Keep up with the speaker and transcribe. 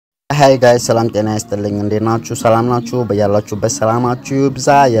ሃይ ጋይስ ሰላም ጤና ይስጥልኝ እንዴት ናችሁ ሰላም ናችሁ በያላችሁበት ሰላማችሁ ይብዛ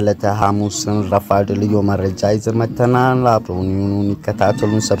የዕለተ ሐሙስን ረፋድ ልዩ መረጃ ይዘን መጥተናል አብሮኑን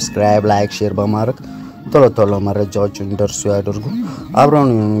ይከታተሉን ሰብስክራይብ ላይክ ሼር በማድረግ ቶሎ መረጃዎችን እንደርሱ ያድርጉ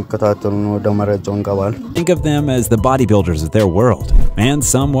አብሮኑን ይከታተሉን ወደ መረጃው እንገባለን Think of them as the bodybuilders of their world and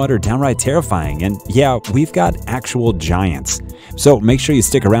somewhat are downright terrifying and yeah we've got actual giants so make sure you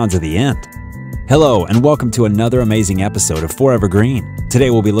stick around to the end Hello and welcome to another amazing episode of Forever Green. Today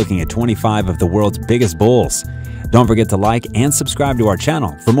we'll be looking at 25 of the world's biggest bulls. Don't forget to like and subscribe to our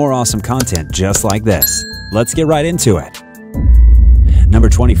channel for more awesome content just like this. Let's get right into it. Number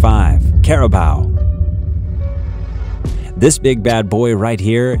 25, Carabao. This big bad boy right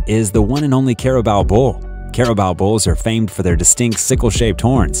here is the one and only Carabao bull. Carabao bulls are famed for their distinct sickle-shaped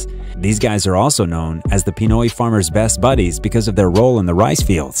horns. These guys are also known as the Pinoy farmers' best buddies because of their role in the rice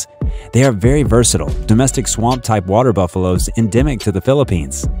fields. They are very versatile, domestic swamp-type water buffaloes endemic to the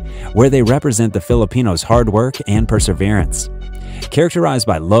Philippines, where they represent the Filipinos' hard work and perseverance. Characterized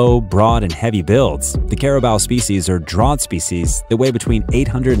by low, broad, and heavy builds, the Carabao species are drought species that weigh between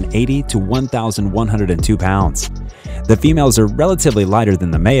 880 to 1,102 pounds. The females are relatively lighter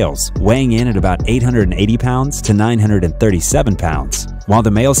than the males, weighing in at about 880 pounds to 937 pounds, while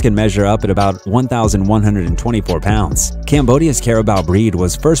the males can measure up at about 1,124 pounds. Cambodia's Carabao breed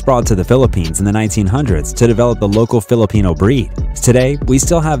was first brought to the Philippines in the 1900s to develop the local Filipino breed. Today, we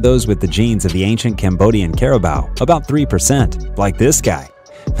still have those with the genes of the ancient Cambodian Carabao, about 3%, like this guy.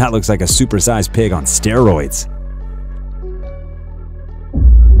 That looks like a supersized pig on steroids.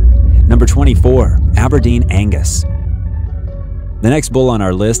 Number 24, Aberdeen Angus. The next bull on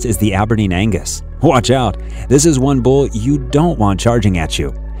our list is the Aberdeen Angus. Watch out, this is one bull you don't want charging at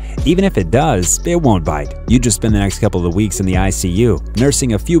you. Even if it does, it won't bite. You just spend the next couple of weeks in the ICU,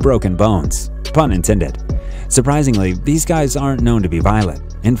 nursing a few broken bones. Pun intended. Surprisingly, these guys aren't known to be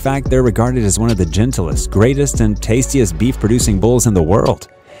violent. In fact, they're regarded as one of the gentlest, greatest, and tastiest beef-producing bulls in the world.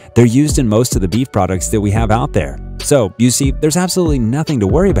 They're used in most of the beef products that we have out there. So, you see, there's absolutely nothing to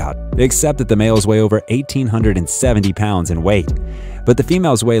worry about, except that the males weigh over 1,870 pounds in weight. But the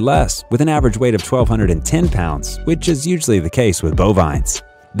females weigh less, with an average weight of 1,210 pounds, which is usually the case with bovines.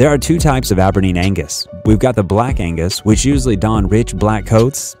 There are two types of Aberdeen Angus. We've got the Black Angus, which usually don rich black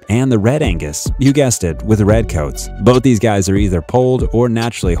coats, and the Red Angus, you guessed it, with red coats. Both these guys are either polled or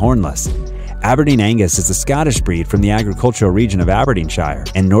naturally hornless. Aberdeen Angus is a Scottish breed from the agricultural region of Aberdeenshire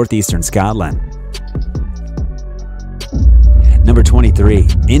and northeastern Scotland. Number 23,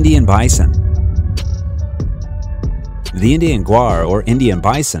 Indian Bison. The Indian Gwar or Indian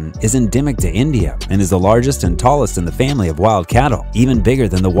bison is endemic to India and is the largest and tallest in the family of wild cattle, even bigger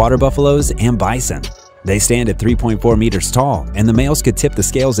than the water buffaloes and bison. They stand at 3.4 meters tall, and the males could tip the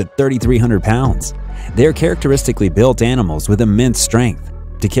scales at 3,300 pounds. They are characteristically built animals with immense strength.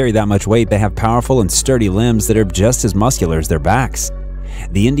 To carry that much weight, they have powerful and sturdy limbs that are just as muscular as their backs.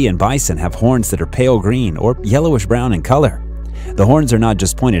 The Indian bison have horns that are pale green or yellowish-brown in color. The horns are not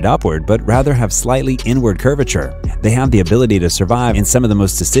just pointed upward, but rather have slightly inward curvature. They have the ability to survive in some of the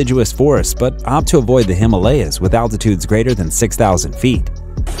most deciduous forests, but opt to avoid the Himalayas with altitudes greater than 6,000 feet.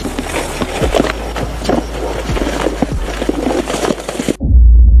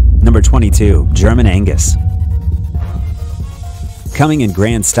 Number 22, German Angus. Coming in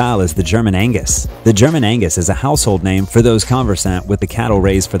grand style is the German Angus. The German Angus is a household name for those conversant with the cattle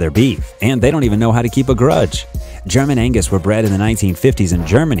raised for their beef, and they don't even know how to keep a grudge. German Angus were bred in the 1950s in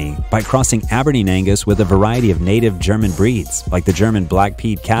Germany by crossing Aberdeen Angus with a variety of native German breeds, like the German Black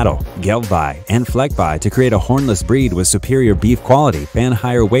Pied cattle, Gelbei, and Fleckbei, to create a hornless breed with superior beef quality and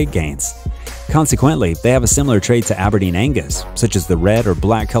higher weight gains. Consequently, they have a similar trait to Aberdeen Angus, such as the red or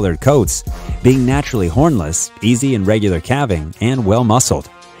black-colored coats, being naturally hornless, easy and regular calving, and well-muscled.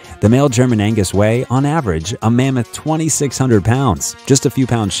 The male German Angus weigh, on average, a mammoth 2,600 pounds, just a few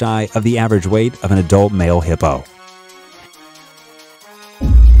pounds shy of the average weight of an adult male hippo.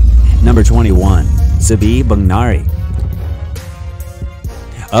 Number 21, Sabi Bangnari.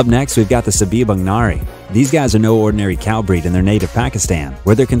 Up next, we've got the Sabi Bangnari. These guys are no ordinary cow breed in their native Pakistan,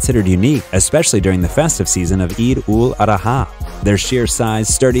 where they're considered unique, especially during the festive season of Eid-ul-Adha. Their sheer size,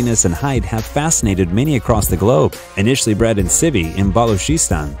 sturdiness, and height have fascinated many across the globe. Initially bred in Sibi in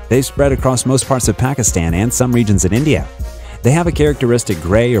Balochistan, they've spread across most parts of Pakistan and some regions in India. They have a characteristic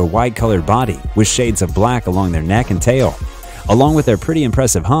gray or white-colored body, with shades of black along their neck and tail. Along with their pretty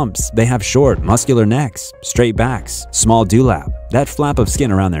impressive humps, they have short, muscular necks, straight backs, small dewlap, that flap of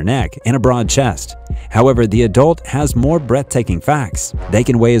skin around their neck, and a broad chest. However, the adult has more breathtaking facts. They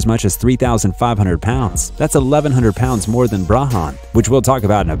can weigh as much as 3,500 pounds. That's 1,100 pounds more than Brahman, which we'll talk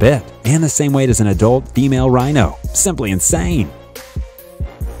about in a bit, and the same weight as an adult female rhino. Simply insane.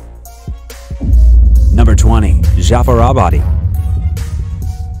 Jafarabadi.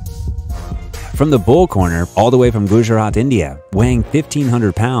 From the bull corner, all the way from Gujarat, India, weighing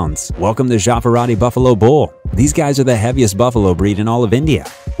 1,500 pounds, welcome the Jafarabadi Buffalo Bull. These guys are the heaviest buffalo breed in all of India.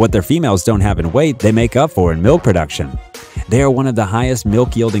 What their females don't have in weight, they make up for in milk production. They are one of the highest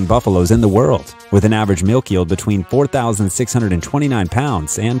milk-yielding buffaloes in the world, with an average milk yield between 4,629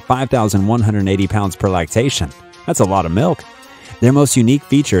 pounds and 5,180 pounds per lactation. That's a lot of milk. Their most unique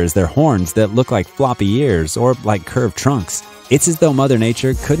feature is their horns that look like floppy ears or like curved trunks. It's as though Mother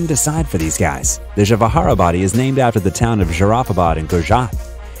Nature couldn't decide for these guys. The Jafarabadi is named after the town of Jarafabad in Gujarat.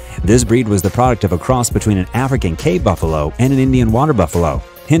 This breed was the product of a cross between an African cave buffalo and an Indian water buffalo,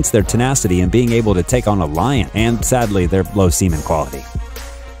 hence their tenacity in being able to take on a lion and, sadly, their low semen quality.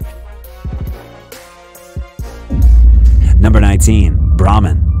 Number 19.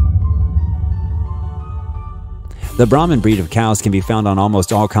 Brahman. The Brahman breed of cows can be found on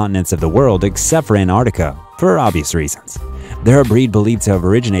almost all continents of the world except for Antarctica, for obvious reasons. They're a breed believed to have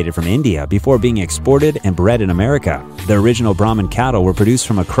originated from India before being exported and bred in America. The original Brahman cattle were produced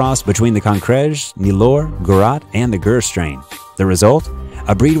from a cross between the Concrej, Nellore, Gujarat, and the Gur strain. The result?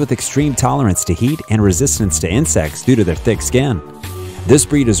 A breed with extreme tolerance to heat and resistance to insects due to their thick skin. This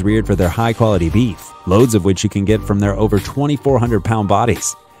breed is reared for their high-quality beef, loads of which you can get from their over 2,400-pound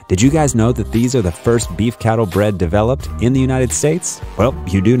bodies. Did you guys know that these are the first beef cattle bred developed in the United States? Well,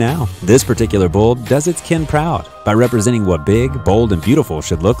 you do now. This particular bull does its kin proud by representing what big, bold, and beautiful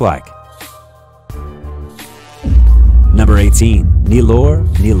should look like. Number 18. Nellore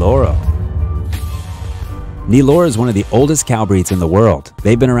Nelloro. Nellore is one of the oldest cow breeds in the world.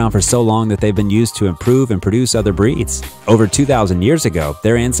 They've been around for so long that they've been used to improve and produce other breeds. Over 2,000 years ago,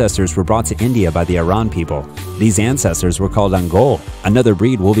 their ancestors were brought to India by the Iran people. These ancestors were called Angol, another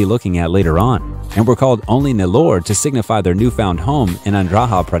breed we'll be looking at later on, and were called only Nellore to signify their newfound home in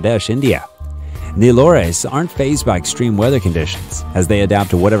Andhra Pradesh, India. Nellores aren't fazed by extreme weather conditions, as they adapt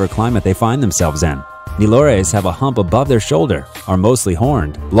to whatever climate they find themselves in. Nellores have a hump above their shoulder, are mostly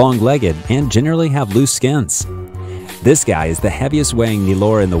horned, long-legged, and generally have loose skins. This guy is the heaviest weighing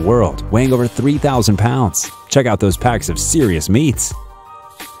Nellore in the world, weighing over 3,000 pounds. Check out those packs of serious meats.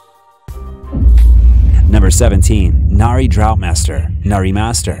 Number 17. Nari Droughtmaster, Nari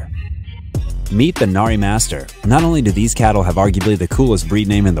Master. Meet the Nari Master. Not only do these cattle have arguably the coolest breed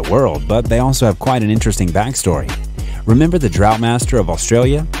name in the world, but they also have quite an interesting backstory. Remember the Droughtmaster of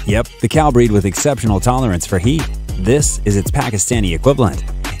Australia? Yep, the cow breed with exceptional tolerance for heat. This is its Pakistani equivalent.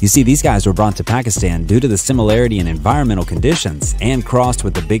 You see, these guys were brought to Pakistan due to the similarity in environmental conditions and crossed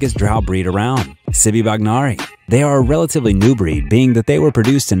with the biggest drought breed around, Sibi Bagnari. They are a relatively new breed, being that they were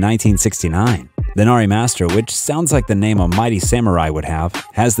produced in 1969. The Nari Master, which sounds like the name a mighty samurai would have,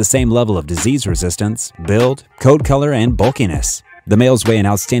 has the same level of disease resistance, build, coat color, and bulkiness. The males weigh an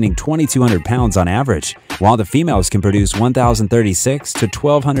outstanding 2,200 pounds on average, while the females can produce 1,036 to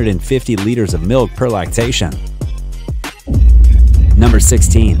 1,250 liters of milk per lactation. Number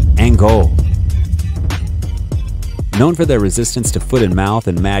 16. Angol. Known for their resistance to foot and mouth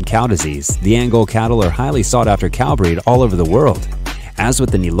and mad cow disease, the Angol cattle are highly sought-after cow breed all over the world. As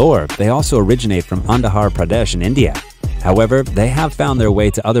with the Nellore, they also originate from Andhra Pradesh in India. However, they have found their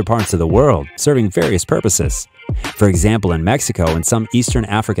way to other parts of the world, serving various purposes. For example, in Mexico and some Eastern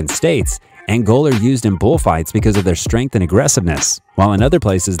African states, Angol are used in bullfights because of their strength and aggressiveness, while in other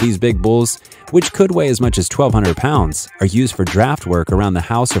places these big bulls, which could weigh as much as 1,200 pounds, are used for draft work around the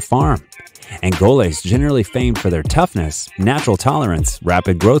house or farm. Angoles generally famed for their toughness, natural tolerance,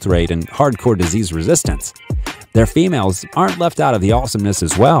 rapid growth rate, and hardcore disease resistance. Their females aren't left out of the awesomeness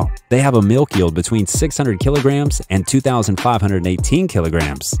as well. They have a milk yield between 600 kilograms and 2,518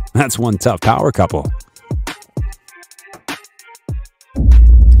 kilograms. That's one tough power couple.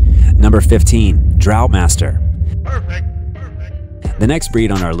 Number 15. Droughtmaster. The next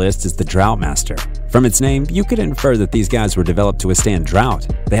breed on our list is the Droughtmaster. From its name, you could infer that these guys were developed to withstand drought.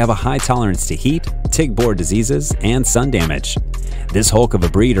 They have a high tolerance to heat, tick-borne diseases, and sun damage. This hulk of a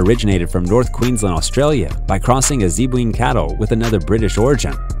breed originated from North Queensland, Australia, by crossing a zebuine cattle with another British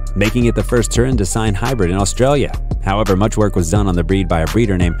origin, making it the first Turin design hybrid in Australia. However, much work was done on the breed by a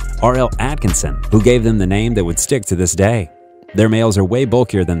breeder named R.L. Atkinson, who gave them the name that would stick to this day. Their males are way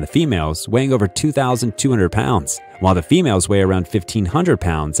bulkier than the females, weighing over 2,200 pounds, while the females weigh around 1,500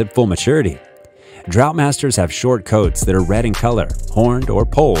 pounds at full maturity. Droughtmasters have short coats that are red in color, horned or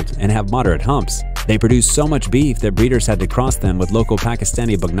polled, and have moderate humps. They produce so much beef that breeders had to cross them with local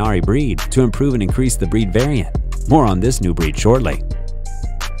Pakistani Bagnari breed to improve and increase the breed variant. More on this new breed shortly.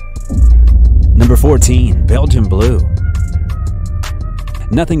 Number 14. Belgian Blue.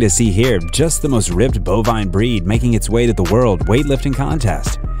 Nothing to see here, just the most ripped bovine breed making its way to the world weightlifting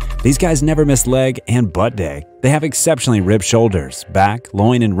contest. These guys never miss leg and butt day. They have exceptionally ripped shoulders, back,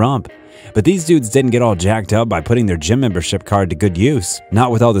 loin, and rump. But these dudes didn't get all jacked up by putting their gym membership card to good use,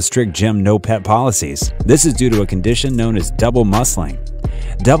 not with all the strict gym no-pet policies. This is due to a condition known as double muscling.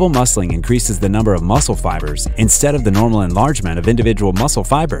 Double muscling increases the number of muscle fibers instead of the normal enlargement of individual muscle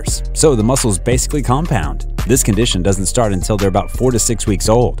fibers, so the muscles basically compound. This condition doesn't start until they're about 4 to 6 weeks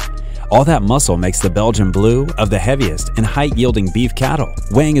old. All that muscle makes the Belgian Blue of the heaviest and height-yielding beef cattle,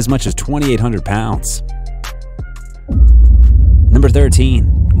 weighing as much as 2,800 pounds. Number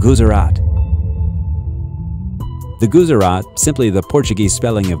 13. Gujarat. The Gujarat, simply the Portuguese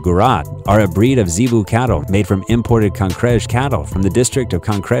spelling of Gujarat, are a breed of Zebu cattle made from imported Concrej cattle from the district of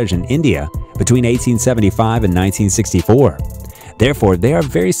Concrej in India between 1875 and 1964. Therefore, they are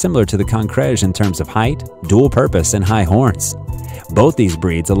very similar to the Concrej in terms of height, dual purpose, and high horns. Both these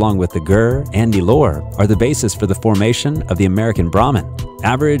breeds, along with the Gur and Nellore, are the basis for the formation of the American Brahman.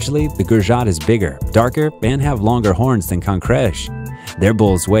 Averagely, the Gujarat is bigger, darker, and have longer horns than Concrej. Their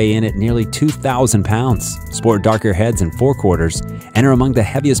bulls weigh in at nearly 2,000 pounds, sport darker heads and forequarters, and are among the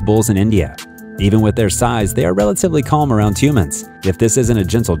heaviest bulls in India. Even with their size, they are relatively calm around humans. If this isn't a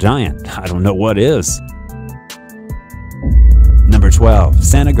gentle giant, I don't know what is. Number 12.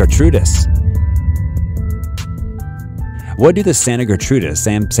 Santa Gertrudis. What do the Santa Gertrudis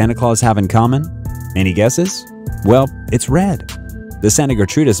and Santa Claus have in common? Any guesses? Well, it's red. The Santa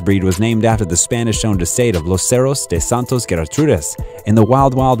Gertrudis breed was named after the Spanish-owned estate of Los Cerros de Santos Gertrudis in the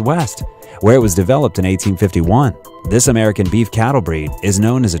Wild Wild West, where it was developed in 1851. This American beef cattle breed is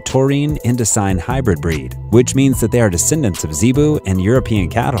known as a Taurine Indocine hybrid breed, which means that they are descendants of Zebu and European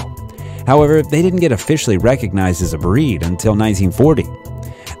cattle. However, they didn't get officially recognized as a breed until 1940.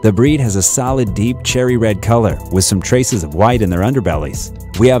 The breed has a solid, deep cherry red color with some traces of white in their underbellies.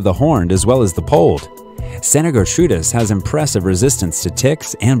 We have the horned as well as the polled. Santa Gertrudis has impressive resistance to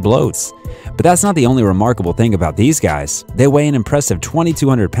ticks and bloats. But that's not the only remarkable thing about these guys. They weigh an impressive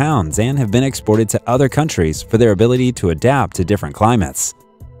 2,200 pounds and have been exported to other countries for their ability to adapt to different climates.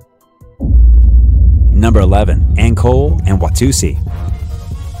 Number 11. Ankole and Watusi.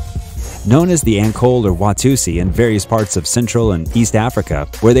 Known as the Ankole or Watusi in various parts of Central and East Africa,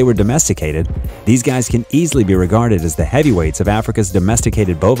 where they were domesticated, these guys can easily be regarded as the heavyweights of Africa's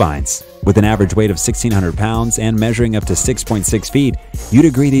domesticated bovines. With an average weight of 1,600 pounds and measuring up to 6.6 feet, you'd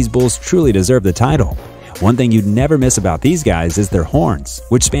agree these bulls truly deserve the title. One thing you'd never miss about these guys is their horns,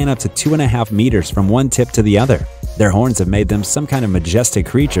 which span up to 2.5 meters from one tip to the other. Their horns have made them some kind of majestic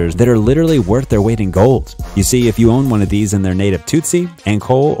creatures that are literally worth their weight in gold. You see, if you own one of these in their native Tutsi,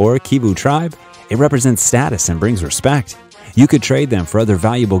 Ankole, or Kivu tribe, it represents status and brings respect. You could trade them for other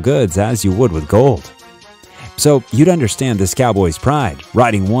valuable goods as you would with gold. So you'd understand this cowboy's pride,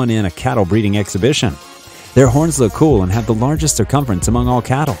 riding one in a cattle breeding exhibition. Their horns look cool and have the largest circumference among all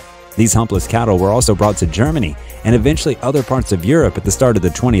cattle. These humpless cattle were also brought to Germany and eventually other parts of Europe at the start of the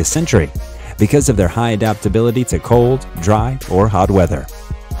 20th century because of their high adaptability to cold, dry, or hot weather.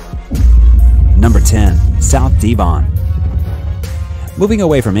 Number 10. South Devon. Moving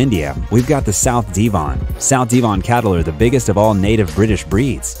away from India, we've got the South Devon. South Devon cattle are the biggest of all native British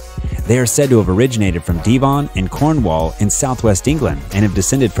breeds. They are said to have originated from Devon and Cornwall in southwest England and have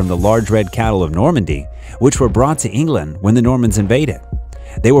descended from the large red cattle of Normandy, which were brought to England when the Normans invaded.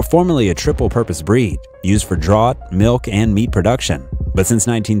 They were formerly a triple-purpose breed, used for draught, milk, and meat production. But since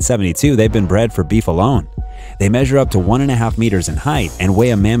 1972, they've been bred for beef alone. They measure up to 1.5 meters in height and weigh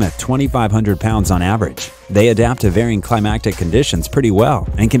a mammoth 2,500 pounds on average. They adapt to varying climatic conditions pretty well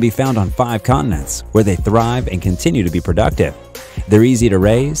and can be found on 5 continents, where they thrive and continue to be productive. They're easy to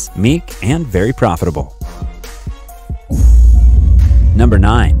raise, meek, and very profitable. Number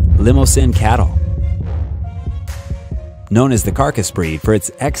 9. Limousin cattle. Known as the carcass breed for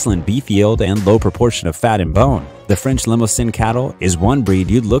its excellent beef yield and low proportion of fat and bone, the French Limousin cattle is one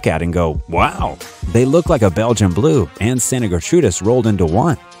breed you'd look at and go, wow! They look like a Belgian Blue and Santa Gertrudis rolled into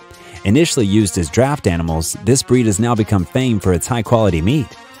one. Initially used as draft animals, this breed has now become famed for its high-quality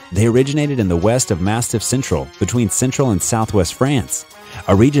meat. They originated in the west of Mastiff Central, between central and southwest France,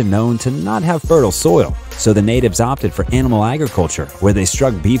 a region known to not have fertile soil, so the natives opted for animal agriculture, where they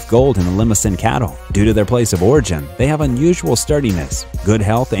struck beef gold in the Limousin cattle. Due to their place of origin, they have unusual sturdiness, good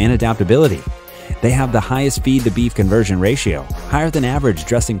health, and adaptability. They have the highest feed-to-beef conversion ratio, higher than average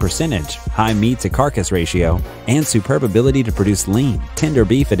dressing percentage, high meat-to-carcass ratio, and superb ability to produce lean, tender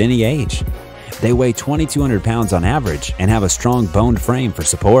beef at any age. They weigh 2,200 pounds on average and have a strong boned frame for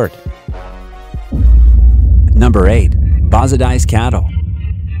support. Number 8. Bozadais cattle.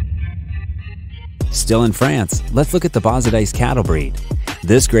 Still in France, let's look at the Bozadais cattle breed.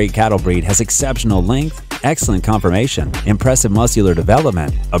 This great cattle breed has exceptional length, excellent conformation, impressive muscular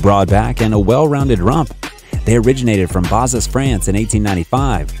development, a broad back, and a well-rounded rump. They originated from Bazas, France in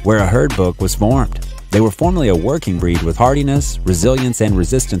 1895, where a herd book was formed. They were formerly a working breed with hardiness, resilience, and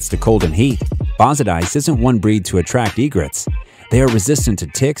resistance to cold and heat. Bosadice isn't one breed to attract egrets. They are resistant to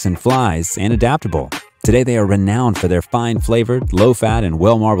ticks and flies and adaptable. Today they are renowned for their fine-flavored, low-fat, and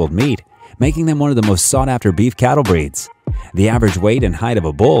well-marbled meat, making them one of the most sought-after beef cattle breeds. The average weight and height of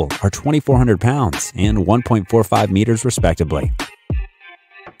a bull are 2,400 pounds and 1.45 meters respectively.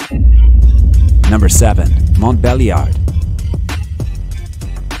 Number 7. Montbéliard.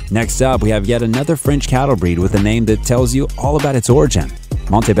 Next up, we have yet another French cattle breed with a name that tells you all about its origin.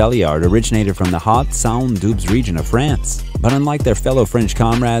 Montbéliard originated from the Haute-Saône-Doubs region of France, but unlike their fellow French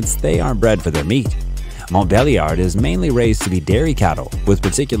comrades, they aren't bred for their meat. Montbéliard is mainly raised to be dairy cattle, with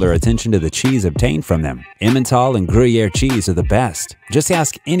particular attention to the cheese obtained from them. Emmental and Gruyere cheese are the best. Just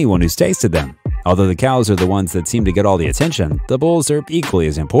ask anyone who's tasted them. Although the cows are the ones that seem to get all the attention, the bulls are equally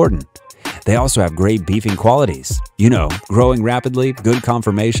as important. They also have great beefing qualities. You know, growing rapidly, good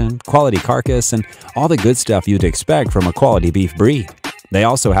conformation, quality carcass, and all the good stuff you'd expect from a quality beef breed. They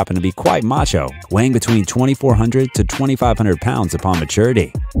also happen to be quite macho, weighing between 2,400 to 2,500 pounds upon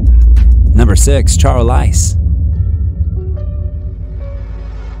maturity. Number 6. Charolais.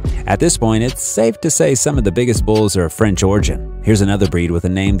 At this point, it's safe to say some of the biggest bulls are of French origin. Here's another breed with a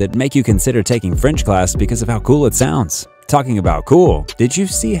name that make you consider taking French class because of how cool it sounds. Talking about cool, did you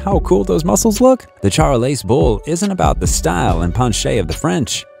see how cool those muscles look? The Charolais bull isn't about the style and penché of the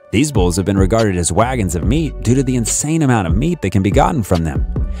French. These bulls have been regarded as wagons of meat due to the insane amount of meat that can be gotten from them.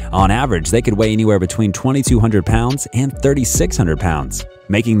 On average, they could weigh anywhere between 2,200 pounds and 3,600 pounds,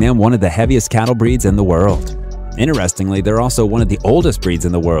 making them one of the heaviest cattle breeds in the world. Interestingly, they're also one of the oldest breeds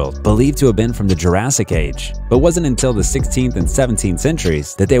in the world, believed to have been from the Jurassic Age, but wasn't until the 16th and 17th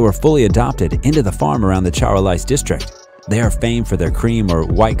centuries that they were fully adopted into the farm around the Charolais district. They are famed for their cream or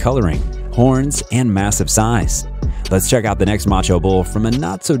white coloring, horns, and massive size. Let's check out the next macho bull from a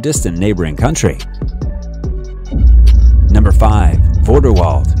not-so-distant neighboring country. Number 5.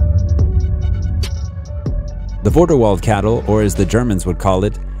 Vorderwald. The Vorderwald cattle, or as the Germans would call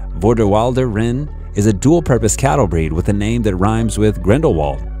it, Vorderwalder Rind, is a dual-purpose cattle breed with a name that rhymes with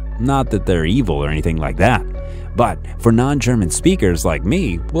Grindelwald. Not that they're evil or anything like that, but for non-German speakers like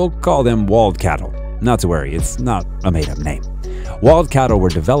me, we'll call them walled cattle. Not to worry, it's not a made-up name. Walled cattle were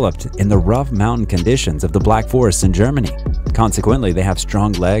developed in the rough mountain conditions of the Black Forest in Germany. Consequently, they have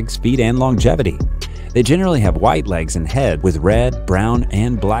strong legs, feet, and longevity. They generally have white legs and head with red, brown,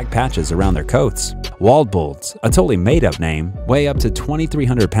 and black patches around their coats. Walled bulls, a totally made-up name, weigh up to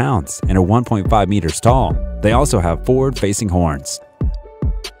 2,300 pounds and are 1.5 meters tall. They also have forward-facing horns.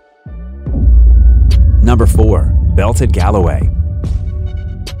 Number 4. Belted Galloway.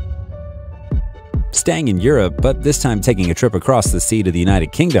 Staying in Europe, but this time taking a trip across the sea to the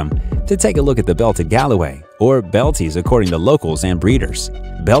United Kingdom to take a look at the Belted Galloway, or Belties according to locals and breeders.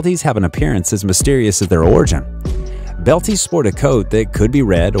 Belties have an appearance as mysterious as their origin. Belties sport a coat that could be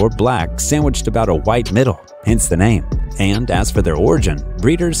red or black, sandwiched about a white middle, hence the name. And as for their origin,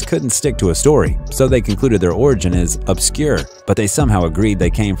 breeders couldn't stick to a story, so they concluded their origin is obscure, but they somehow agreed they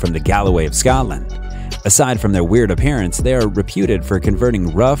came from the Galloway of Scotland. Aside from their weird appearance, they are reputed for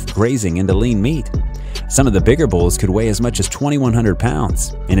converting rough grazing into lean meat. Some of the bigger bulls could weigh as much as 2,100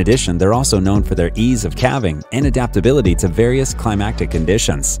 pounds. In addition, they're also known for their ease of calving and adaptability to various climatic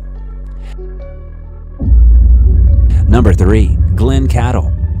conditions. Number 3. Glen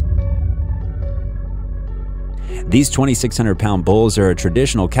cattle. These 2,600-pound bulls are a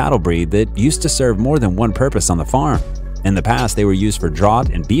traditional cattle breed that used to serve more than one purpose on the farm. In the past, they were used for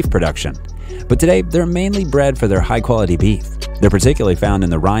draught and beef production, but today they're mainly bred for their high-quality beef. They're particularly found in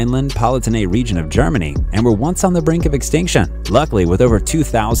the Rhineland-Palatinate region of Germany and were once on the brink of extinction. Luckily, with over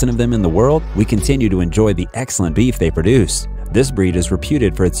 2,000 of them in the world, we continue to enjoy the excellent beef they produce. This breed is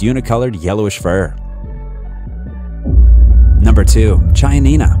reputed for its unicolored yellowish fur. Number 2.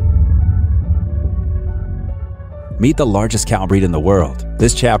 Chianina. Meet the largest cow breed in the world.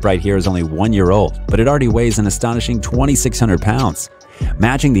 This chap right here is only 1 year old, but it already weighs an astonishing 2,600 pounds,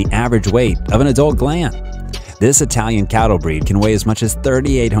 matching the average weight of an adult gland. This Italian cattle breed can weigh as much as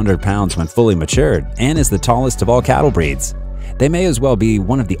 3,800 pounds when fully matured and is the tallest of all cattle breeds. They may as well be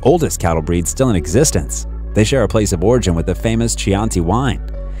one of the oldest cattle breeds still in existence. They share a place of origin with the famous Chianti wine.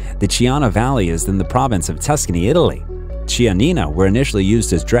 The Chiana Valley is in the province of Tuscany, Italy. Chianina were initially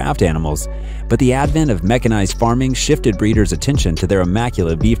used as draft animals, but the advent of mechanized farming shifted breeders' attention to their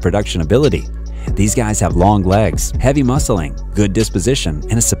immaculate beef production ability. These guys have long legs, heavy muscling, good disposition,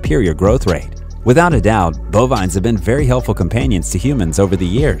 and a superior growth rate. Without a doubt, bovines have been very helpful companions to humans over the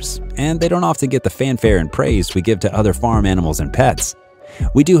years, and they don't often get the fanfare and praise we give to other farm animals and pets.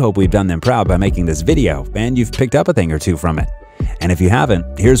 We do hope we've done them proud by making this video, and you've picked up a thing or two from it. And if you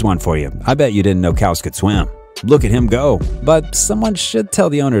haven't, here's one for you. I bet you didn't know cows could swim. Look at him go. But someone should tell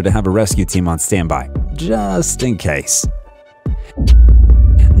the owner to have a rescue team on standby, just in case.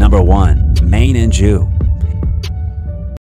 Number 1. Maine and Jew.